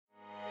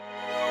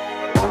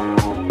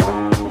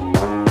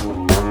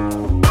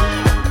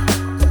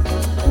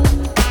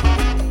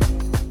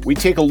We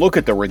take a look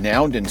at the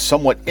renowned and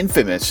somewhat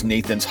infamous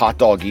Nathan's hot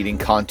dog eating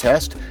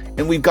contest,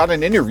 and we've got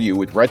an interview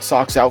with Red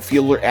Sox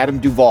outfielder Adam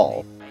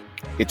Duvall.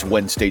 It's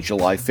Wednesday,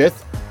 July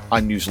 5th.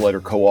 I'm newsletter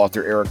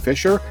co-author Eric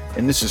Fisher,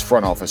 and this is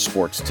Front Office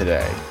Sports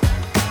Today.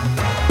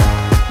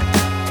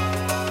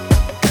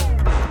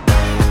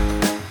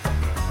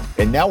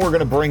 And now we're going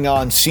to bring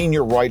on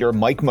senior writer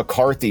Mike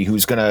McCarthy,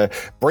 who's going to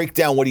break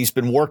down what he's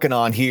been working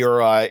on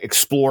here,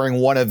 exploring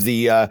one of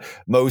the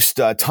most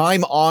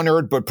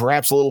time-honored but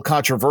perhaps a little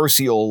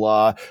controversial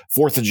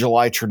 4th of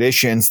July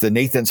traditions, the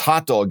Nathan's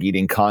hot dog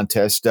eating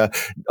contest.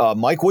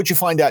 Mike, what'd you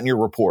find out in your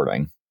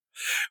reporting?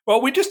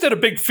 Well, we just did a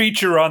big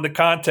feature on the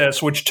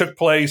contest, which took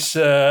place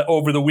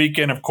over the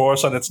weekend, of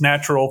course, on its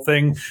natural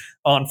thing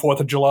on 4th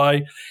of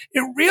July.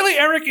 It really,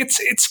 Eric,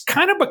 it's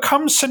kind of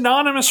become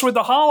synonymous with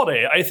the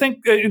holiday. I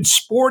think in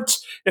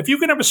sports, if you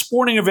can have a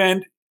sporting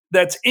event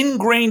that's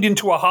ingrained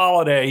into a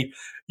holiday,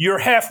 you're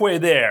halfway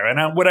there.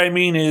 And what I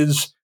mean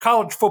is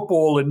college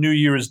football and New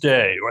Year's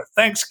Day or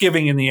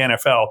Thanksgiving in the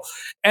NFL.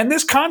 And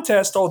this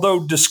contest,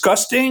 although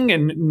disgusting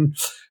and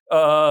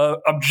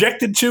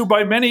objected to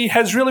by many,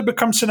 has really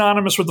become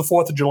synonymous with the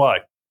 4th of July.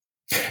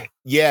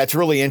 Yeah, it's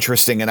really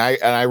interesting. And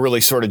I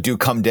really sort of do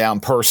come down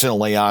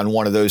personally on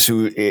one of those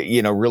who,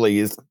 really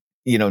is,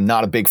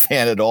 not a big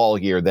fan at all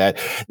here, that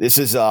this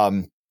is,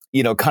 kind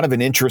of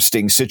an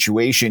interesting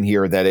situation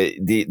here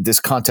that this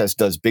contest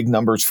does big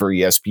numbers for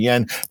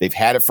ESPN. They've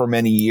had it for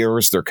many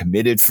years. They're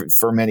committed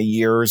for many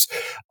years.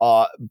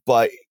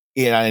 But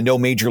I know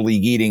Major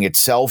League Eating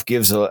itself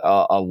gives a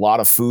lot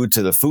of food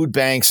to the food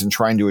banks and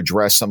trying to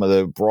address some of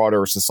the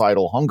broader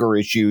societal hunger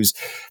issues.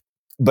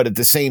 But at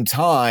the same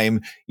time,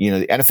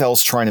 the NFL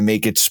is trying to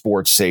make its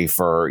sports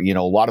safer.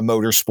 A lot of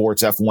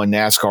motorsports, F1,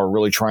 NASCAR, are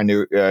really trying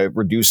to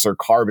reduce their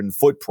carbon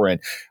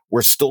footprint.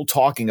 We're still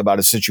talking about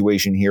a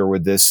situation here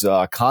with this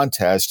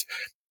contest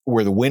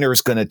where the winner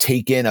is going to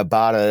take in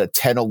about a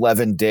 10,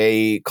 11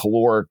 day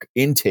caloric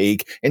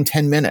intake in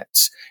 10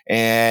 minutes.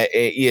 And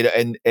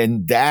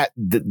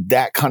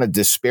that kind of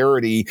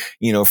disparity,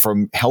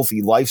 from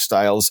healthy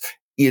lifestyles,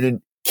 it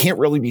can't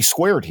really be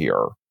squared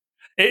here.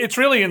 It's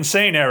really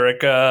insane,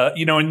 Eric.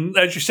 And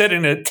as you said,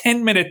 in a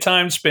 10-minute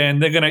time span,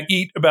 they're going to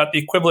eat about the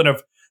equivalent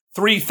of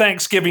 3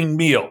 Thanksgiving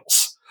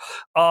meals.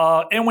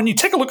 And when you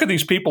take a look at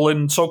these people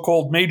in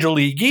so-called Major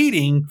League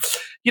Eating,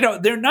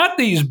 they're not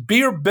these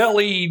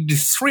beer-bellied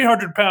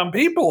 300-pound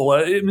people.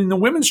 The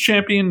women's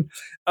champion,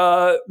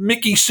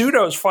 Miki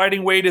Sudo's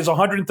fighting weight is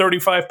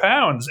 135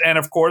 pounds. And,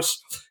 of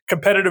course,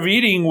 competitive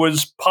eating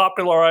was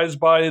popularized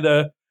by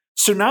the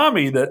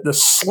Tsunami, the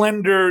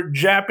slender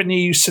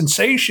Japanese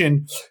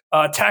sensation,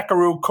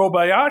 Takeru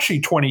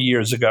Kobayashi 20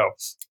 years ago.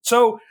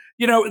 So,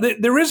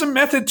 there is a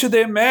method to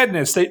their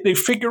madness. They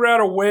figure out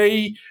a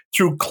way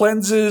through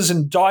cleanses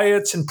and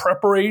diets and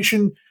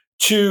preparation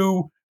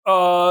to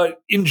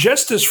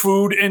ingest this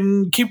food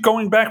and keep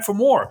going back for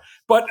more.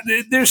 But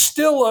there's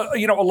still,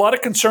 a lot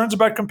of concerns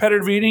about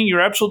competitive eating. You're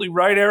absolutely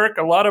right, Eric.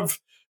 A lot of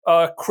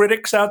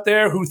critics out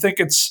there who think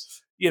it's,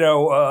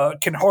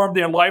 can harm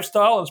their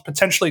lifestyle. It's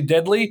potentially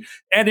deadly.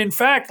 And in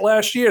fact,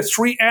 last year,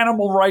 3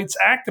 animal rights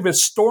activists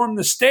stormed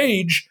the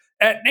stage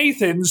at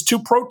Nathan's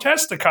to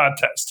protest the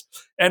contest.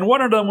 And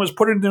one of them was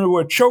put into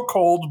a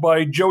chokehold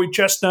by Joey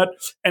Chestnut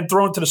and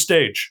thrown to the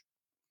stage.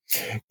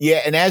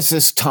 Yeah, and as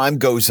this time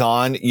goes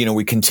on,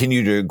 we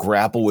continue to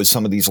grapple with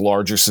some of these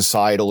larger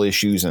societal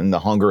issues and the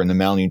hunger and the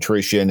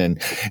malnutrition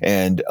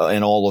and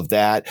all of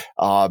that.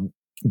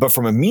 But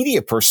from a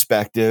media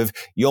perspective,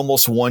 you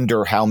almost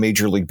wonder how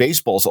Major League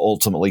Baseball is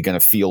ultimately going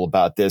to feel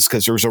about this,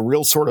 because there's a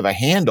real sort of a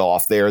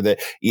handoff there that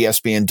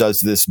ESPN does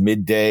this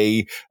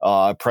midday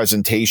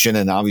presentation,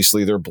 and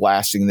obviously they're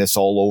blasting this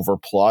all over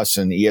Plus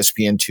and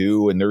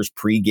ESPN2, and there's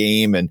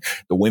pregame and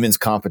the women's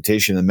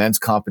competition, the men's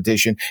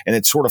competition, and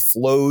it sort of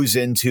flows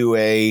into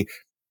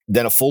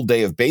then a full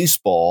day of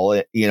baseball,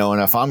 and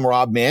if I'm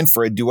Rob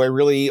Manfred, do I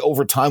really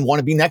over time want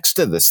to be next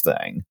to this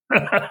thing?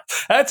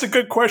 That's a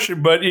good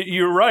question, but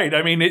you're right.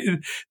 I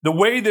mean, the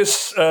way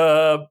this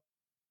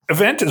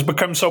event has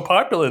become so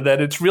popular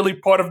that it's really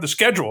part of the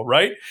schedule,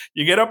 right?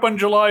 You get up on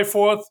July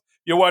 4th,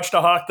 you watch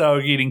the hot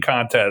dog eating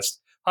contest.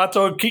 Hot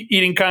dog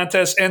eating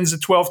contest ends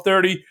at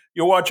 12:30.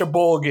 You watch a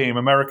bowl game,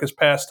 America's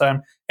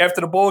pastime. After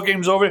the bowl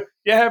game's over,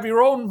 you have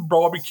your own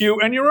barbecue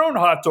and your own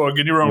hot dog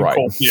and your own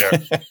cold beer.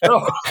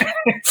 So,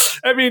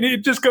 I mean,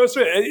 it just goes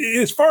through.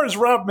 As far as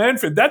Rob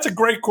Manfred, that's a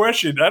great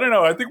question. I don't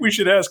know. I think we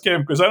should ask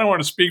him because I don't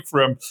want to speak for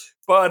him.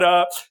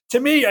 But to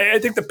me, I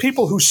think the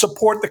people who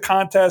support the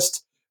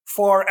contest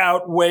far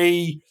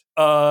outweigh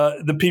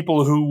the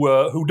people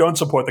who don't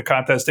support the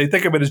contest. They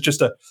think of it as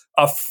just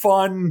a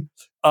fun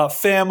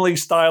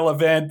family-style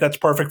event that's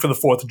perfect for the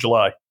 4th of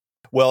July.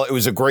 Well, it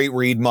was a great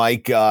read,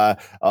 Mike.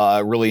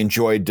 Really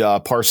enjoyed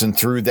parsing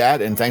through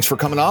that, and thanks for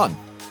coming on.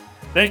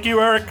 Thank you,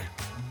 Eric.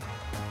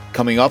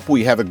 Coming up,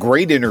 we have a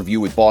great interview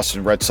with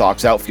Boston Red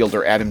Sox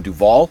outfielder Adam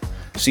Duvall.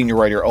 Senior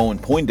writer Owen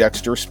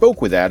Poindexter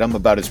spoke with Adam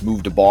about his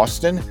move to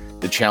Boston,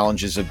 the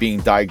challenges of being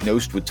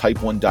diagnosed with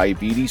type 1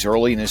 diabetes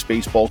early in his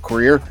baseball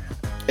career,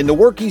 and the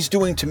work he's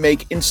doing to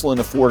make insulin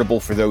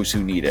affordable for those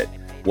who need it.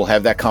 We'll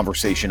have that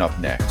conversation up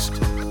next.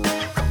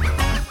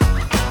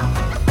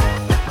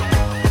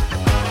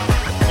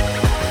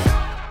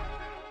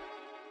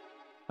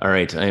 All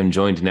right, I am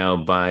joined now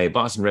by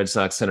Boston Red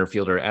Sox center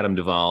fielder Adam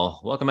Duvall.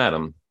 Welcome,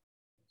 Adam.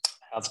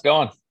 How's it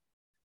going?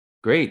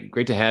 Great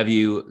to have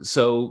you.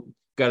 So,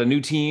 got a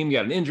new team,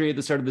 got an injury at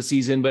the start of the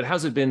season, but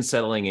how's it been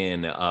settling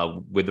in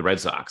with the Red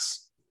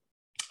Sox?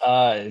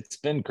 It's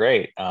been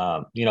great.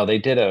 They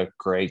did a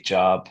great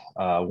job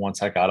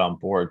once I got on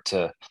board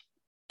to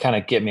kind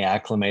of get me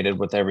acclimated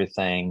with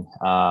everything.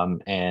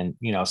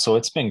 So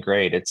it's been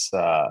great. It's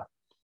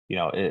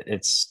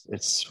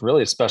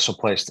really a special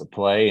place to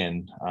play,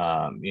 and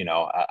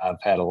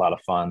I've had a lot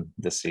of fun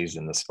this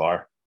season thus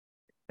far.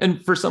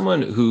 And for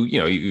someone who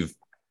you've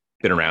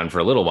been around for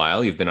a little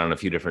while, you've been on a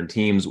few different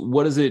teams.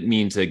 What does it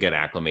mean to get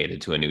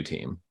acclimated to a new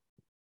team?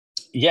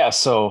 Yeah,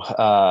 so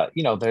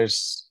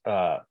there's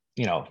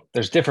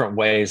different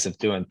ways of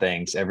doing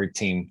things. Every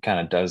team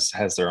kind of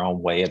has their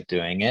own way of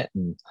doing it,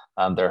 and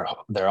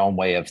their own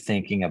way of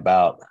thinking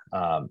about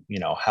how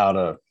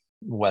to,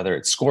 whether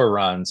it's score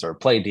runs or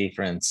play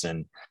defense,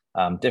 and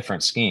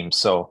different schemes.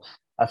 So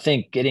I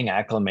think getting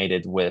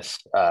acclimated with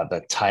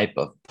the type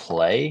of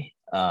play,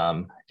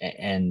 and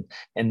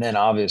then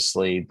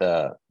obviously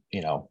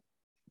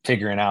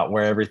figuring out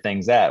where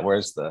everything's at.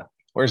 Where's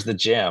the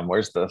gym?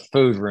 Where's the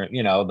food room?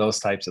 Those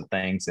types of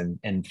things.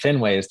 And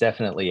Fenway is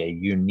definitely a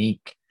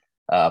unique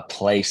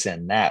place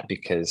in that,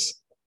 because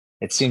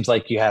it seems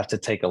like you have to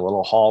take a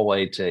little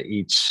hallway to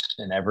each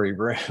and every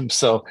room.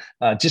 So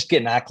just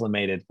getting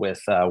acclimated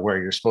with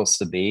where you're supposed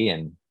to be,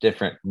 and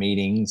different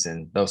meetings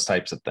and those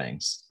types of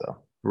things. So.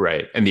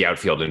 Right. And the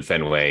outfield in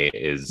Fenway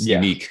is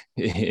unique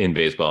in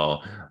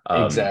baseball.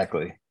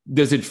 Exactly.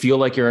 Does it feel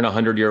like you're in a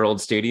 100-year-old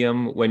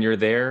stadium when you're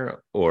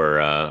there,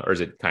 or is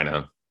it kind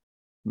of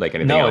like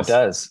anything else? No,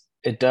 it does.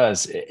 It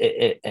does.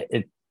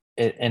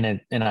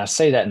 And I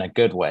say that in a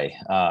good way.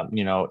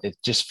 It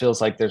just feels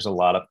like there's a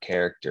lot of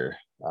character.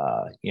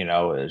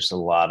 There's a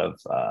lot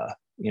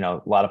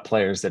of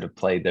players that have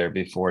played there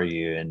before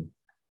you, and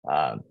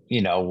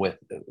with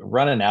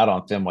running out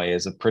on Fenway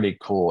is a pretty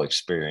cool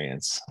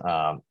experience.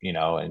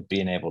 And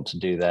being able to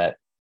do that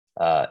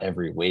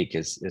every week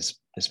is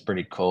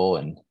pretty cool,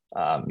 and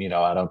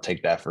I don't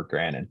take that for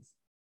granted.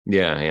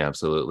 Yeah,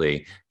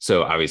 absolutely.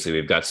 So obviously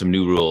we've got some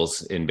new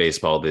rules in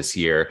baseball this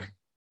year.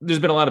 There's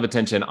been a lot of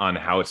attention on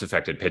how it's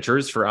affected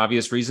pitchers for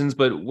obvious reasons,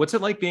 but what's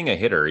it like being a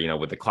hitter,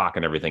 with the clock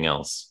and everything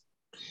else?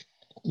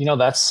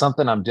 That's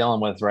something I'm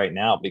dealing with right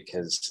now,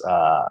 because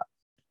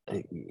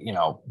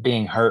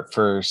being hurt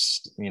for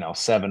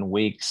 7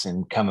 weeks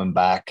and coming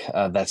back,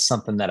 that's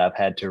something that I've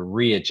had to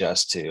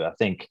readjust to. I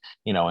think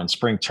in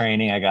spring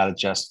training I got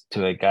adjusted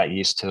to it, got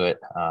used to it,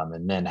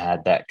 and then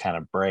had that kind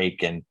of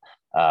break, and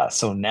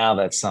so now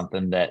that's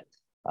something that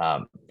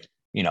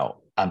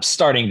I'm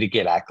starting to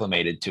get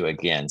acclimated to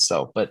again.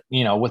 So, but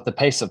with the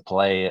pace of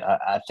play,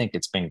 I think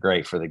it's been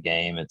great for the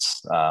game.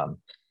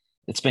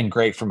 It's been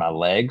great for my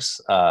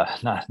legs,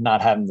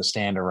 not having to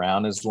stand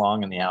around as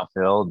long in the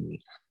outfield. And,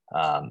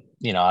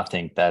 I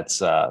think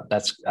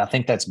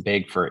that's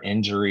big for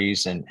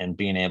injuries, and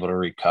being able to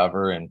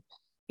recover. And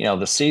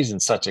the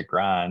season's such a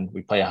grind.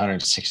 We play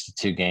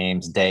 162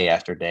 games day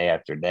after day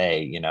after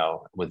day,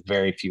 with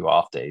very few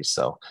off days.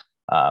 So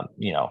I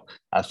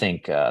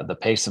think the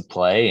pace of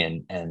play,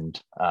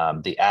 and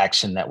the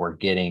action that we're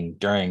getting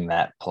during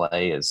that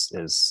play has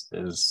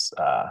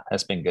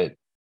been good.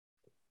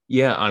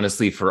 Yeah,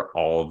 honestly, for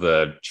all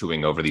the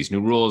chewing over these new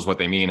rules, what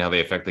they mean, how they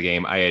affect the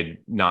game, I had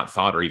not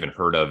thought or even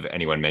heard of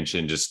anyone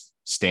mention just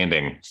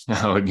standing.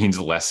 How it means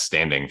less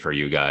standing for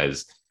you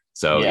guys.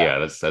 So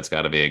yeah, that's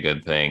got to be a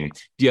good thing.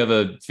 Do you have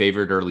a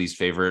favorite or least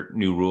favorite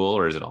new rule,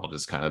 or is it all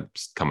just kind of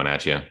coming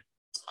at you?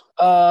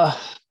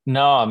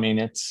 No, I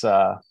mean,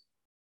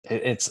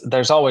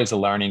 there's always a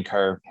learning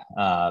curve.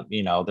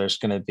 There's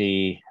going to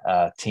be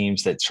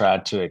teams that try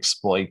to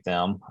exploit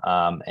them,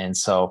 and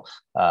so.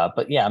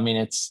 But yeah, I mean,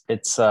 it's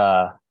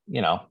they're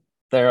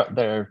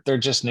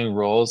just new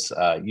rules.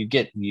 You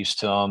get used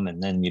to them,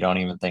 and then you don't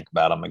even think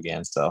about them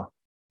again. So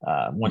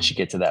once you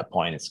get to that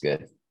point, it's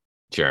good.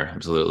 Sure,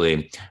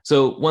 absolutely.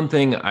 So one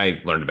thing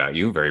I learned about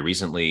you very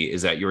recently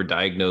is that you were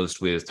diagnosed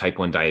with type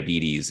 1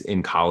 diabetes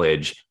in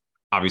college.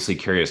 Obviously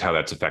curious how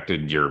that's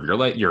affected your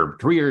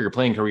career, your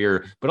playing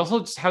career, but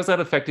also how's that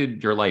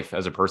affected your life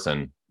as a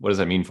person? What does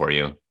that mean for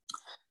you?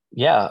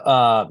 Yeah,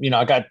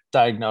 I got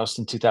diagnosed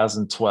in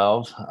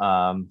 2012.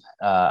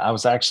 I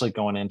was actually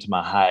going into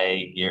my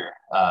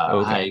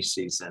high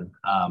season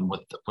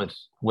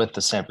with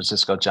the San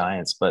Francisco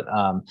Giants. But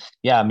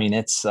yeah, I mean,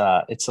 it's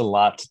a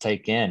lot to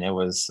take in. It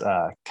was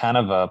kind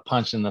of a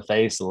punch in the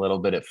face a little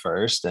bit at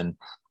first, and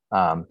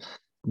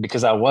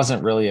because I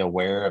wasn't really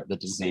aware of the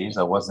disease,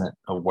 I wasn't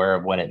aware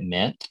of what it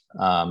meant,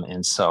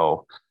 and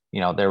so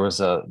there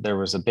was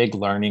a big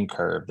learning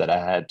curve that I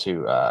had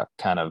to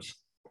kind of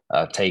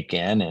take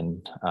in,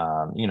 and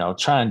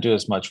try and do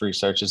as much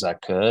research as I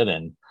could,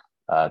 and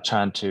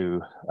trying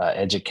to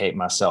educate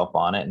myself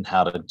on it and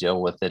how to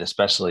deal with it,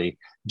 especially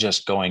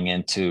just going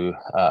into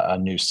a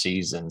new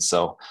season.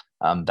 So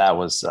that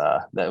was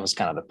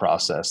kind of the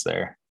process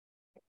there.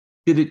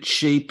 Did it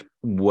shape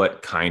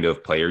what kind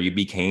of player you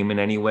became in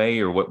any way,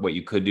 or what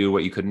you could do,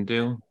 what you couldn't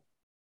do?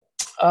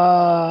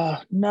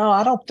 No,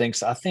 I don't think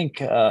so. I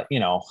think,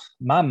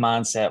 my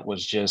mindset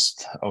was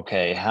just,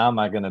 okay, how am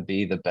I going to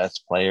be the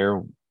best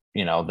player,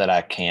 that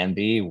I can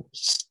be,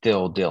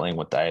 still dealing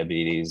with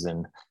diabetes?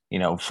 And,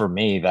 for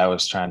me, that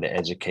was trying to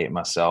educate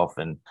myself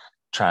and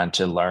trying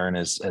to learn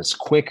as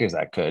quick as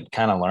I could,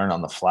 kind of learn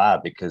on the fly,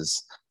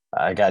 because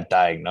I got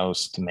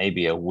diagnosed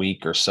maybe a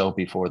week or so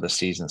before the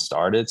season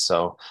started.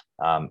 So,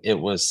 it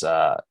was,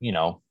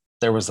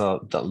 there was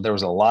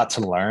a lot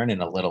to learn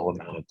in a little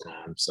amount of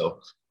time. So,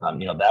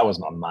 that was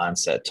my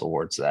mindset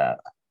towards that.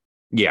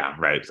 Yeah,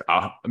 right.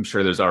 I'm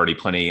sure there's already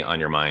plenty on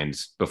your mind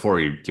before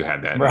you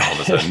had that, and all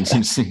of a Right.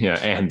 sudden, yeah,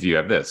 and you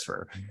have this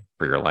for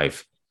your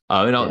life.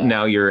 Yeah.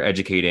 Now you're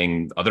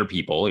educating other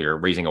people. You're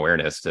raising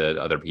awareness to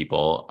other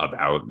people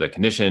about the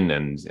condition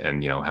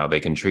and how they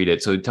can treat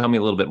it. So tell me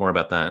a little bit more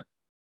about that.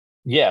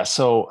 Yeah,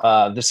 so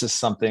this is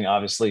something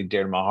obviously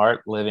dear to my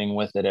heart, living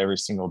with it every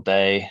single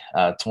day,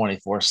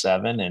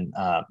 24/7. And,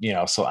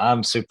 so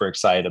I'm super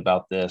excited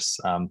about this.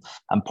 I'm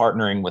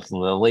partnering with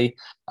Lilly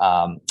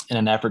in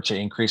an effort to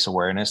increase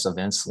awareness of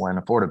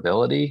insulin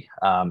affordability,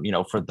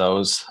 for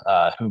those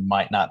who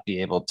might not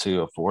be able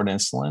to afford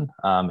insulin.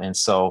 And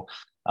so,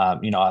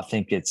 I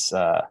think it's,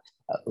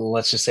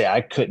 let's just say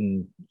I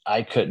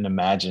couldn't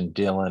imagine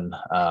dealing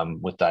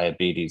with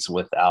diabetes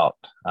without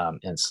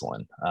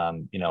insulin.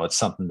 It's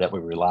something that we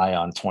rely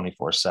on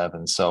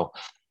 24/7. So,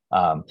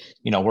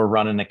 we're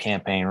running a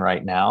campaign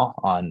right now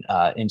on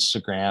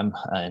Instagram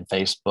and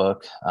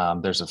Facebook.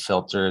 There's a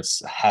filter.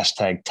 It's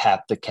hashtag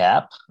tap the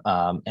cap.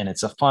 And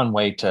it's a fun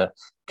way to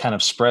kind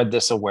of spread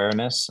this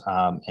awareness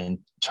and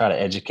try to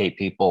educate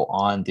people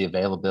on the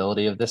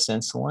availability of this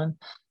insulin.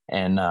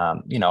 And,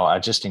 I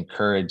just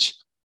encourage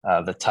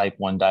the type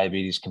 1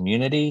 diabetes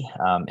community,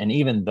 and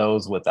even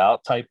those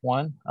without type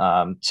 1,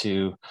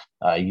 to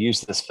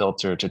use this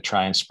filter to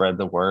try and spread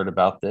the word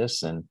about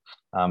this. And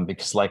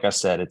because, like I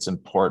said, it's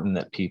important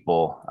that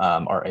people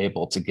are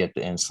able to get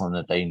the insulin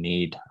that they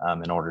need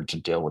in order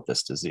to deal with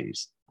this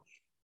disease.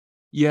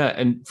 Yeah.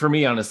 And for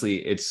me,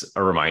 honestly, it's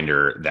a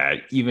reminder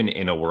that even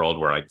in a world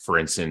where, like, for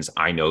instance,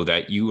 I know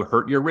that you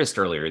hurt your wrist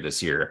earlier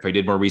this year. If I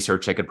did more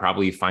research, I could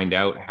probably find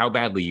out how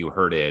badly you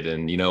hurt it.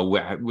 And,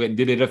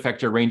 did it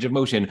affect your range of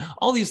motion?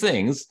 All these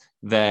things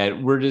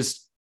that we're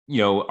just,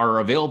 are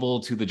available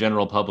to the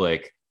general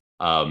public,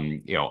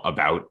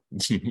 about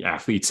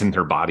athletes and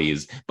their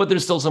bodies. But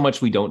there's still so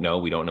much we don't know.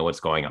 We don't know what's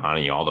going on,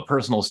 and, all the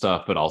personal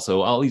stuff, but also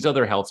all these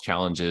other health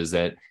challenges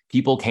that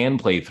people can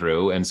play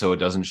through. And so it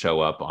doesn't show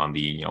up on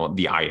the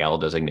IL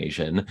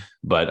designation.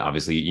 But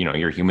obviously,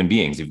 you're human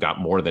beings. You've got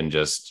more than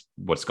just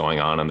what's going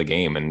on in the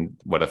game and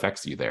what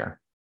affects you there.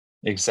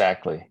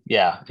 Exactly.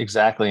 Yeah,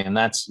 exactly. And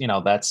that's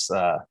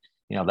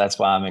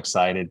why I'm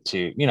excited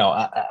to,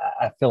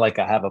 I feel like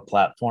I have a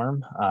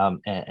platform,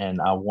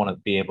 and I want to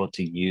be able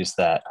to use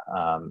that.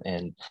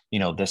 And,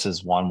 this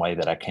is one way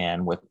that I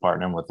can with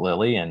partnering with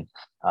Lilly. And,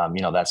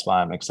 that's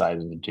why I'm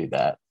excited to do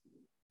that.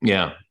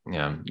 Yeah.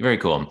 Yeah. Very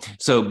cool.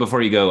 So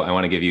before you go, I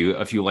want to give you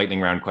a few lightning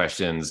round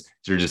questions.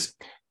 So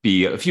just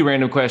be a few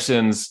random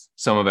questions,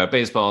 some about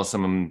baseball,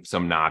 some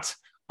not.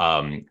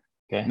 Okay.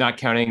 Not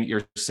counting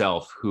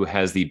yourself, who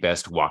has the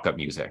best walk-up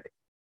music?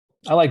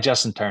 I like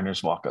Justin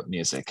Turner's walk-up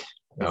music.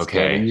 It's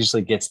good. It Okay.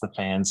 usually gets the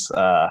fans.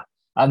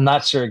 I'm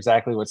not sure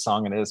exactly what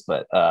song it is,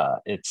 but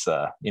it's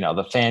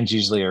the fans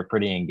usually are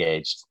pretty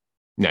engaged.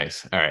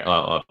 Nice. All right.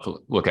 I'll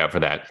look out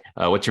for that.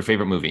 What's your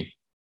favorite movie?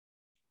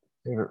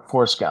 Favorite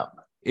Forrest Gump.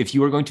 If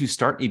you were going to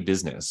start a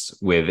business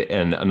with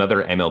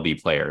another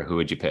MLB player, who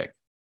would you pick?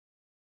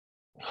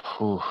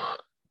 Ooh,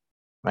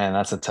 man,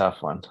 that's a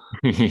tough one.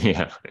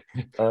 Yeah.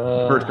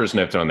 First person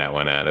I've thrown that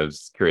one at. I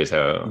was curious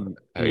how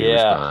you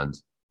Yeah,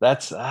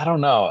 respond. I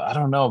don't know. I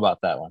don't know about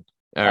that one.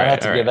 All I'd have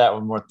right. to All give right. that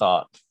one more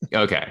thought.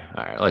 Okay.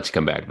 All right. I'll let you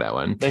come back to that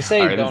one. They All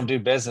say right. don't do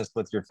business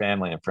with your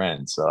family and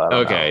friends, so I don't know.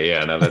 Okay.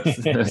 Yeah. No,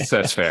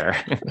 that's fair.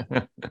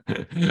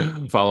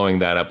 Following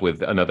that up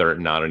with another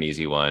not an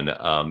easy one.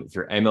 If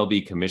you're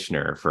MLB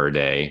commissioner for a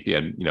day, if you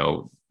had,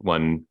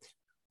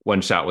 one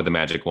shot with a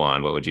magic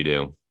wand, what would you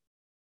do?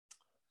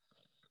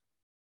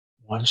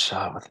 One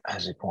shot with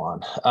magic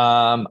wand.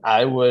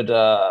 I would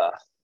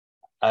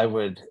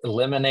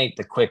eliminate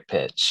the quick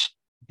pitch.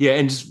 Yeah.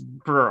 And just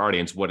for our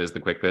audience, what is the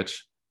quick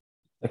pitch?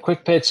 The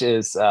quick pitch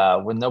is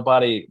when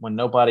nobody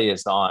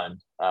is on,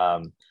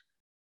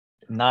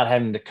 not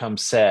having to come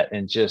set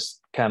and just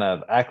kind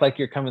of act like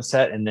you're coming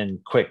set and then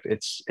quick.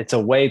 It's a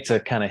way to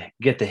kind of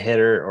get the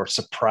hitter or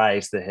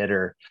surprise the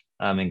hitter,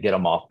 and get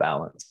them off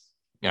balance.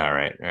 All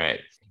right. All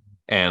right.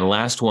 And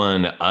last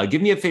one,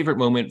 give me a favorite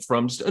moment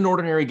from just an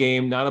ordinary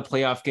game, not a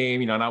playoff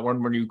game, not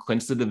one where you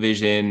clinch the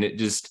division,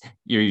 just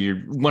you're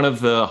one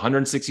of the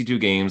 162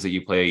 games that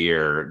you play a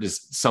year,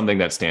 just something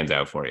that stands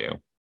out for you.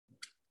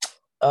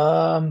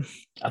 I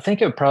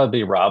think it would probably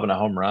be robbing a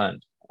home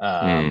run.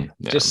 Yeah.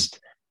 Just,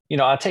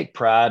 I take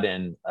pride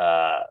in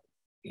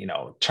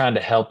trying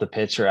to help the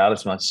pitcher out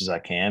as much as I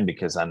can,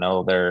 because I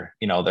know they're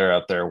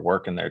up there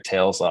working their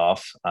tails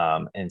off.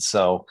 And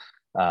so,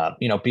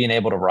 being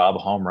able to rob a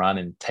home run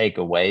and take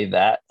away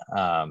that,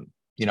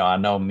 I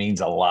know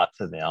means a lot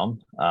to them.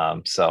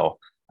 So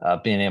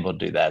being able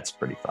to do that's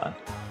pretty fun.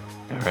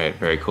 All right.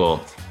 Very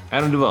cool.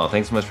 Adam Duvall,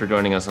 thanks so much for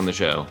joining us on the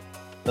show.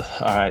 All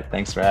right.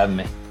 Thanks for having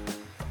me.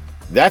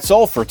 That's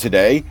all for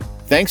today.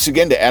 Thanks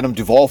again to Adam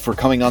Duvall for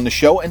coming on the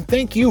show, and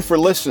thank you for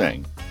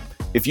listening.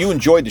 If you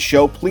enjoyed the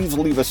show, please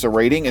leave us a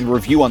rating and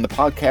review on the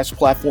podcast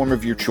platform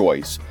of your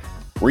choice.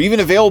 We're even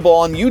available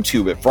on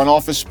YouTube at Front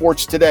Office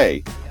Sports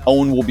Today.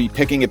 Owen will be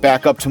picking it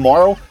back up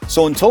tomorrow,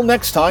 so until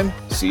next time,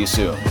 see you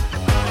soon.